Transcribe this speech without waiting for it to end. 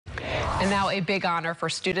And now a big honor for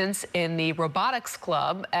students in the robotics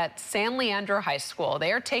club at San Leandro High School.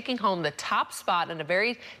 They are taking home the top spot in a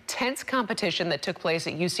very tense competition that took place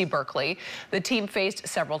at UC Berkeley. The team faced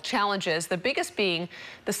several challenges, the biggest being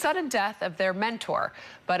the sudden death of their mentor.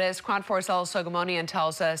 But as KRON 4's Ella Sogomonian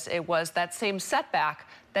tells us, it was that same setback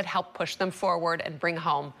that helped push them forward and bring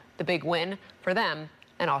home the big win for them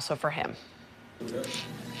and also for him.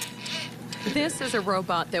 This is a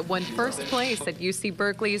robot that won first place at UC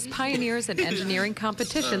Berkeley's Pioneers in Engineering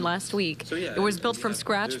competition last week. It was built from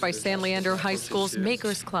scratch by San Leandro High School's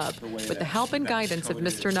Makers Club with the help and guidance of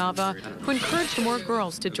Mr. Nava, who encouraged more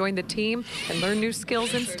girls to join the team and learn new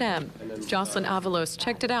skills in STEM. Jocelyn Avalos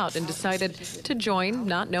checked it out and decided to join,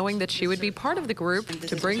 not knowing that she would be part of the group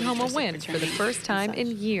to bring home a win for the first time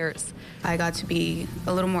in years. I got to be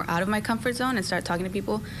a little more out of my comfort zone and start talking to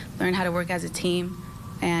people, learn how to work as a team,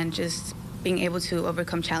 and just being able to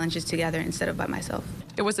overcome challenges together instead of by myself.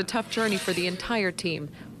 It was a tough journey for the entire team,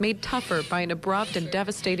 made tougher by an abrupt and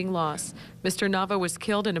devastating loss. Mr. Nava was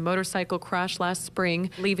killed in a motorcycle crash last spring,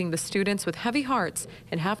 leaving the students with heavy hearts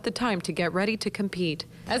and half the time to get ready to compete.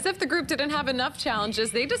 As if the group didn't have enough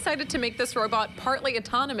challenges, they decided to make this robot partly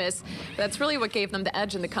autonomous. That's really what gave them the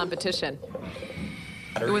edge in the competition.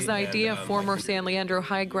 It was the idea of former San Leandro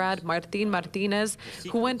High grad Martin Martinez,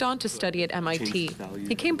 who went on to study at MIT.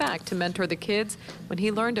 He came back to mentor the kids when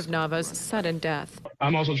he learned of Nava's sudden death.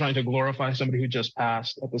 I'm also trying to glorify somebody who just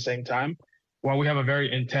passed at the same time. While we have a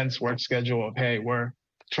very intense work schedule of, hey, we're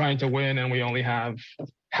trying to win and we only have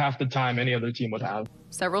half the time any other team would have.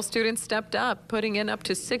 Several students stepped up, putting in up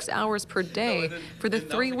to 6 hours per day for the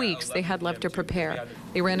 3 weeks they had left to prepare.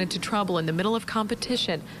 They ran into trouble in the middle of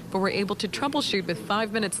competition, but were able to troubleshoot with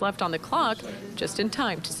 5 minutes left on the clock, just in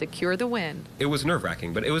time to secure the win. It was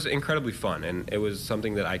nerve-wracking, but it was incredibly fun, and it was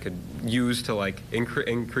something that I could use to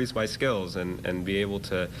increase my skills and be able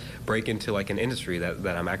to break into an industry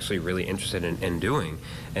that I'm actually really interested in doing.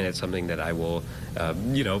 And it's something that I will,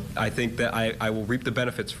 I think that I will reap the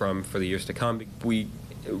benefits from for the years to come. We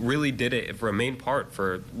really did it for a main part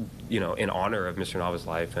for, in honor of Mr. Nava's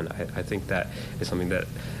life, and I think that is something that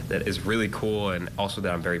is really cool and also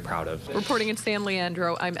that I'm very proud of. Reporting in San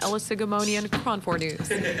Leandro, I'm Ella Sogomonian, KRON 4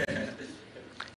 News.